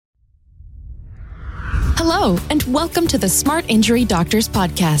Hello, and welcome to the Smart Injury Doctors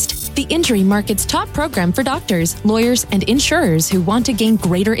Podcast, the injury market's top program for doctors, lawyers, and insurers who want to gain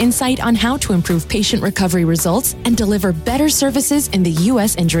greater insight on how to improve patient recovery results and deliver better services in the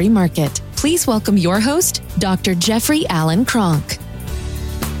U.S. injury market. Please welcome your host, Dr. Jeffrey Allen Kronk.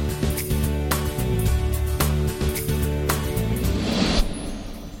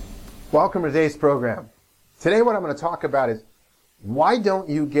 Welcome to today's program. Today what I'm going to talk about is why don't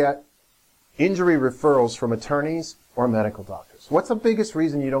you get injury referrals from attorneys or medical doctors? What's the biggest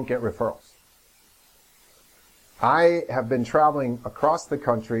reason you don't get referrals? I have been traveling across the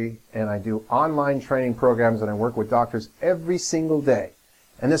country and I do online training programs and I work with doctors every single day.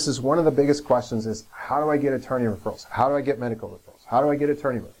 And this is one of the biggest questions is, how do I get attorney referrals? How do I get medical referrals? How do I get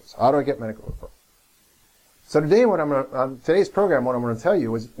attorney referrals? How do I get medical referrals? So today, on today's program, what I'm going to tell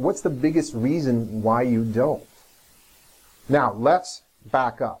you is what's the biggest reason why you don't. Now, let's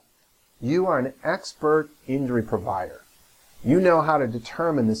back up. You are an expert injury provider. You know how to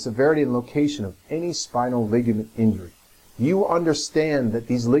determine the severity and location of any spinal ligament injury. You understand that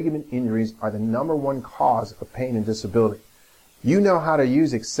these ligament injuries are the number one cause of pain and disability. You know how to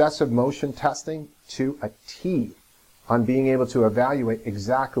use excessive motion testing to a T on being able to evaluate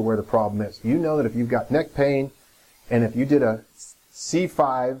exactly where the problem is. You know that if you've got neck pain and if you did a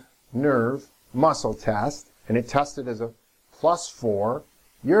C5 nerve muscle test and it tested as a +4,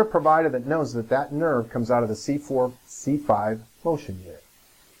 you're a provider that knows that that nerve comes out of the C4, C5 motion unit.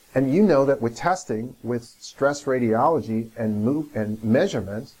 And you know that with testing, with stress radiology and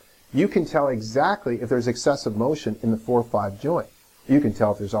measurements, you can tell exactly if there's excessive motion in the 4-5 joint. You can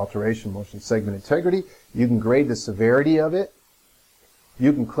tell if there's alteration motion segment integrity. You can grade the severity of it.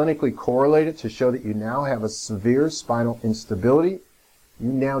 You can clinically correlate it to show that you now have a severe spinal instability. You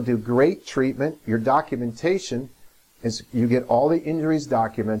now do great treatment. Your documentation is you get all the injuries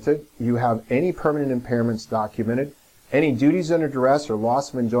documented. You have any permanent impairments documented. Any duties under duress or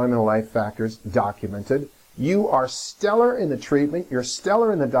loss of enjoyment of life factors documented. You are stellar in the treatment. You're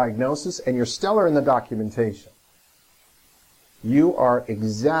stellar in the diagnosis. And you're stellar in the documentation. You are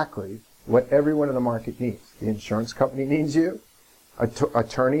exactly what everyone in the market needs. The insurance company needs you.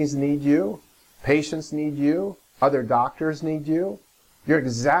 Attorneys need you. Patients need you. Other doctors need you. You're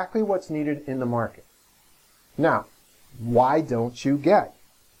exactly what's needed in the market. Now, why don't you get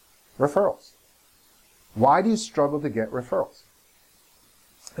referrals? Why do you struggle to get referrals?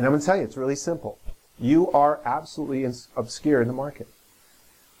 And I'm going to tell you, it's really simple. You are absolutely obscure in the market.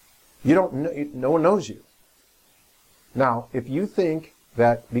 You don't know, no one knows you. Now, if you think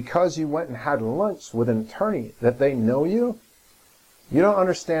that because you went and had lunch with an attorney that they know you, you don't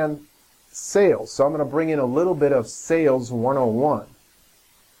understand sales. So I'm going to bring in a little bit of sales 101.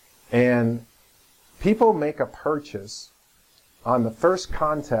 And people make a purchase on the first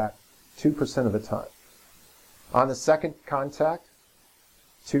contact 2% of the time. On the second contact,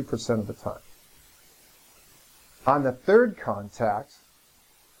 2% of the time. On the third contact,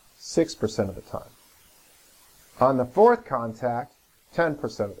 6% of the time. On the fourth contact, 10%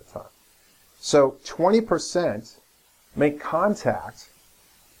 of the time. So 20% make contact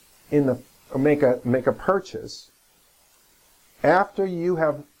make a purchase after you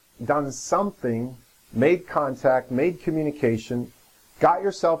have done something, made contact, made communication, got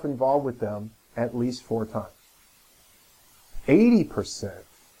yourself involved with them at least 4 times. 80%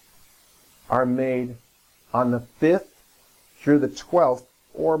 are made on the 5th through the 12th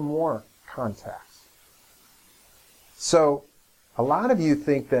or more contacts. So a lot of you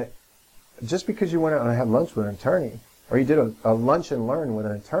think that just because you went out and had lunch with an attorney, or you did a lunch and learn with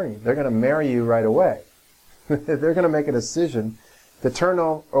an attorney, they're going to marry you right away. They're going to make a decision to turn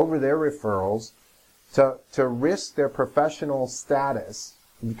over their referrals, to risk their professional status.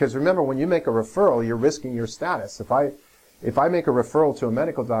 Because remember, when you make a referral, you're risking your status. If I make a referral to a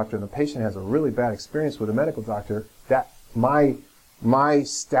medical doctor and the patient has a really bad experience with a medical doctor, that my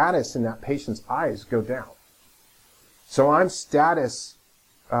status in that patient's eyes go down. So I'm status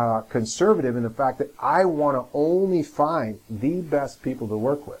conservative in the fact that I want to only find the best people to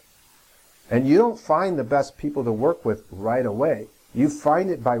work with. And you don't find the best people to work with right away. You find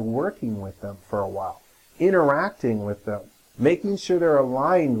it by working with them for a while, interacting with them, making sure they're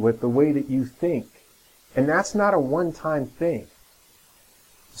aligned with the way that you think. And that's not a one-time thing.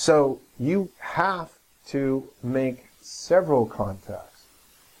 So you have to make several contacts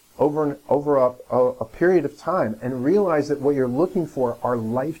over a period of time and realize that what you're looking for are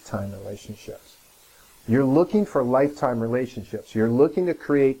lifetime relationships. You're looking for lifetime relationships. You're looking to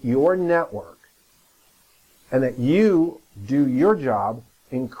create your network and that you do your job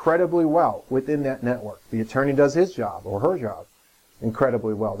incredibly well within that network. The attorney does his job or her job.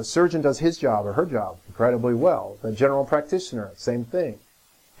 incredibly well. The surgeon does his job or her job incredibly well. The general practitioner, same thing.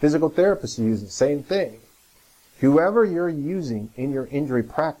 Physical therapist uses the same thing. Whoever you're using in your injury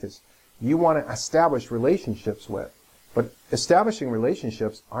practice, you want to establish relationships with. But establishing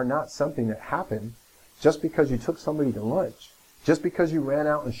relationships are not something that happen just because you took somebody to lunch. Just because you ran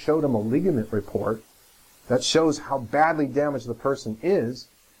out and showed them a ligament report that shows how badly damaged the person is,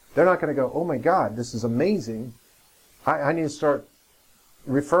 they're not going to go, oh my God, this is amazing. I need to start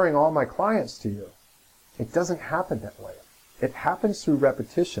referring all my clients to you. It doesn't happen that way. It happens through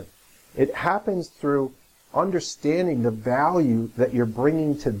repetition. It happens through understanding the value that you're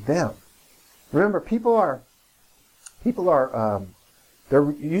bringing to them. Remember, people are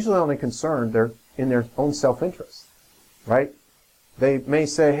they're usually only concerned, they're in their own self-interest, right? They may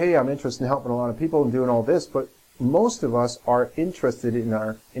say, hey, I'm interested in helping a lot of people and doing all this, but most of us are interested in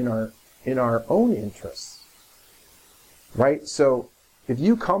our own interests, right? So if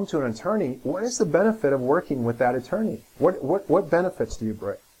you come to an attorney, what is the benefit of working with that attorney? What benefits do you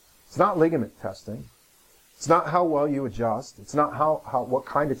bring? It's not ligament testing. It's not how well you adjust. It's not what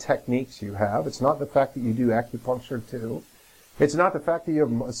kind of techniques you have. It's not the fact that you do acupuncture too. It's not the fact that you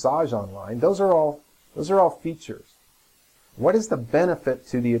have massage online. Those are all features. What is the benefit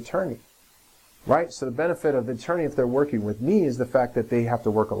to the attorney? Right? So the benefit of the attorney, if they're working with me, is the fact that they have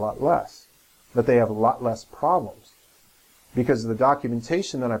to work a lot less, that they have a lot less problems, because the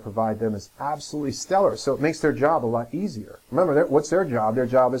documentation that I provide them is absolutely stellar. So it makes their job a lot easier. Remember, what's their job? Their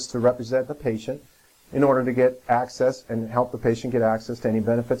job is to represent the patient in order to get access and help the patient get access to any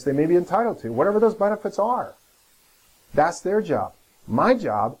benefits they may be entitled to, whatever those benefits are. That's their job. My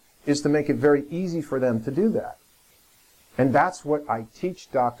job is to make it very easy for them to do that. And that's what I teach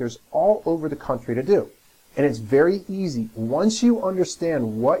doctors all over the country to do. And it's very easy. Once you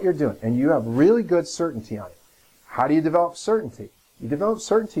understand what you're doing and you have really good certainty on it, how do you develop certainty? You develop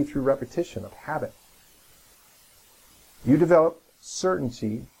certainty through repetition of habit. You develop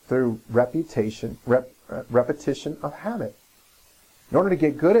certainty through repetition of habit. In order to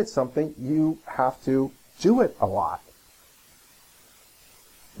get good at something, you have to do it a lot.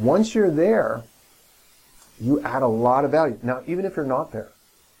 Once you're there, you add a lot of value. Now, even if you're not there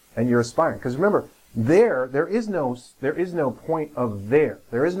and you're aspiring, because remember, there is no point of there.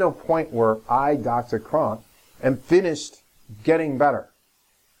 There is no point where I, Dr. Cronk, am finished getting better.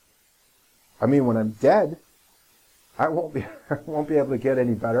 I mean, when I'm dead, I won't be able to get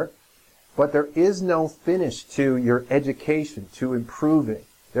any better. But there is no finish to your education, to improving.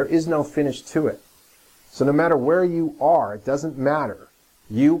 There is no finish to it. So no matter where you are, it doesn't matter.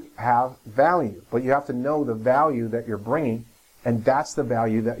 You have value, but you have to know the value that you're bringing, and that's the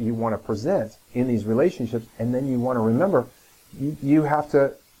value that you want to present in these relationships. And then you want to remember, you have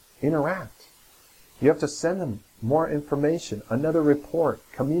to interact. You have to send them more information, another report,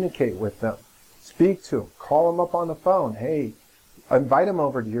 communicate with them, speak to them, call them up on the phone. Hey, invite them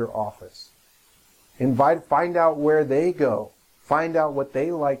over to your office. Find out where they go. Find out what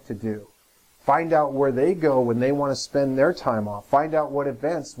they like to do. Find out where they go when they want to spend their time off. Find out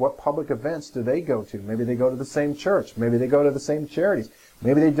what public events do they go to. Maybe they go to the same church. Maybe they go to the same charities.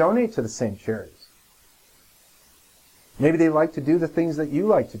 Maybe they donate to the same charities. Maybe they like to do the things that you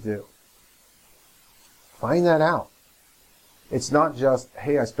like to do. Find that out. It's not just,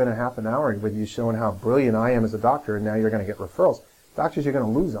 hey, I spent a half an hour with you showing how brilliant I am as a doctor, and now you're going to get referrals. Doctors, you're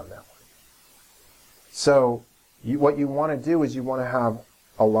going to lose on that one. So what you want to do is you want to have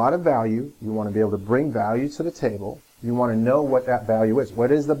a lot of value. You want to be able to bring value to the table. You want to know what that value is. What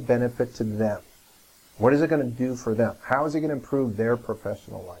is the benefit to them? What is it going to do for them? How is it going to improve their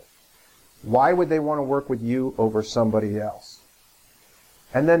professional life? Why would they want to work with you over somebody else?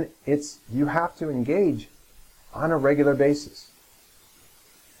 And then you have to engage on a regular basis.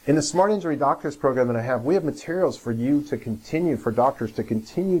 In the Smart Injury Doctors program that I have, we have materials for doctors to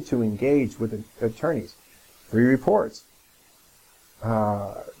continue to engage with attorneys. Free reports,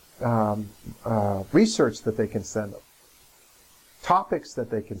 research that they can send them, topics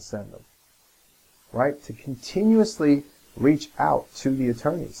that they can send them, right? To continuously reach out to the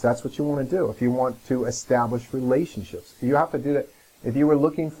attorneys. That's what you want to do if you want to establish relationships. You have to do that. If you were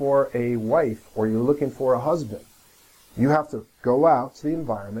looking for a wife or you're looking for a husband, you have to go out to the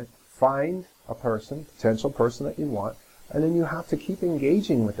environment, find a potential person that you want, and then you have to keep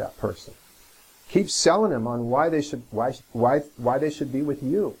engaging with that person. Keep selling them on why they should be with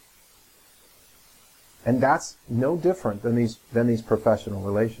you. And that's no different than these professional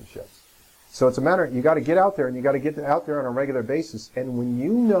relationships. So it's a matter, you got to get out there, and you got to get out there on a regular basis. And when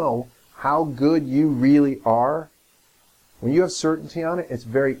you know how good you really are, when you have certainty on it, it's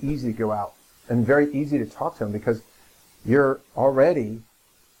very easy to go out and very easy to talk to them, because you're already,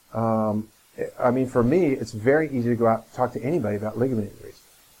 for me, it's very easy to go out and talk to anybody about ligament injuries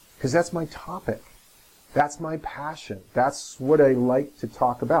because that's my topic. That's my passion. That's what I like to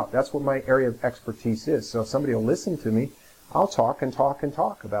talk about. That's what my area of expertise is. So if somebody will listen to me, I'll talk and talk and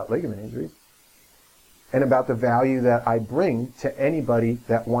talk about ligament injuries and about the value that I bring to anybody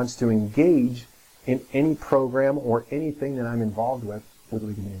that wants to engage in any program or anything that I'm involved with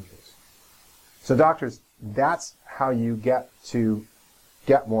ligament injuries. So doctors, that's how you get to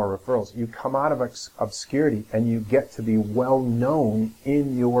get more referrals. You come out of obscurity and you get to be well known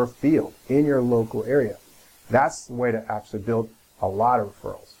in your field, in your local area. That's the way to actually build a lot of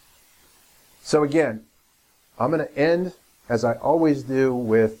referrals. So again, I'm going to end, as I always do,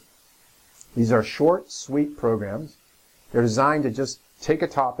 with these are short, sweet programs. They're designed to just take a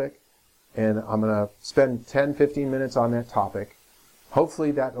topic, and I'm going to spend 10, 15 minutes on that topic.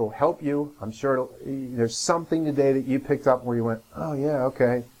 Hopefully that will help you. I'm sure there's something today that you picked up where you went, oh yeah,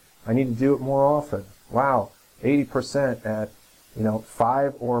 okay, I need to do it more often. Wow, 80% at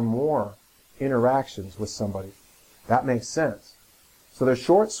 5 or more interactions with somebody. That makes sense. So they're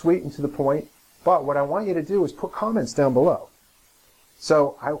short, sweet, and to the point, but what I want you to do is put comments down below.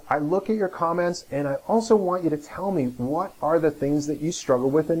 So I look at your comments, and I also want you to tell me what are the things that you struggle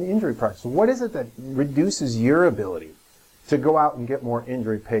with in the injury practice. What is it that reduces your ability to go out and get more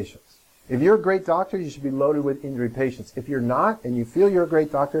injury patients? If you're a great doctor, you should be loaded with injury patients. If you're not, and you feel you're a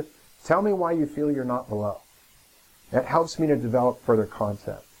great doctor, tell me why you feel you're not below. That helps me to develop further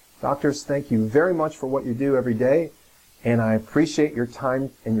content. Doctors, thank you very much for what you do every day, and I appreciate your time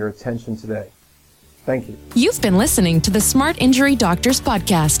and your attention today. Thank you. You've been listening to the Smart Injury Doctors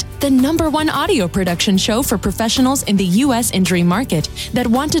Podcast, the #1 audio production show for professionals in the U.S. injury market that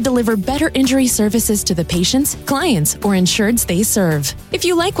want to deliver better injury services to the patients, clients, or insureds they serve. If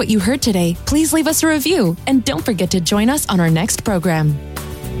you like what you heard today, please leave us a review and don't forget to join us on our next program.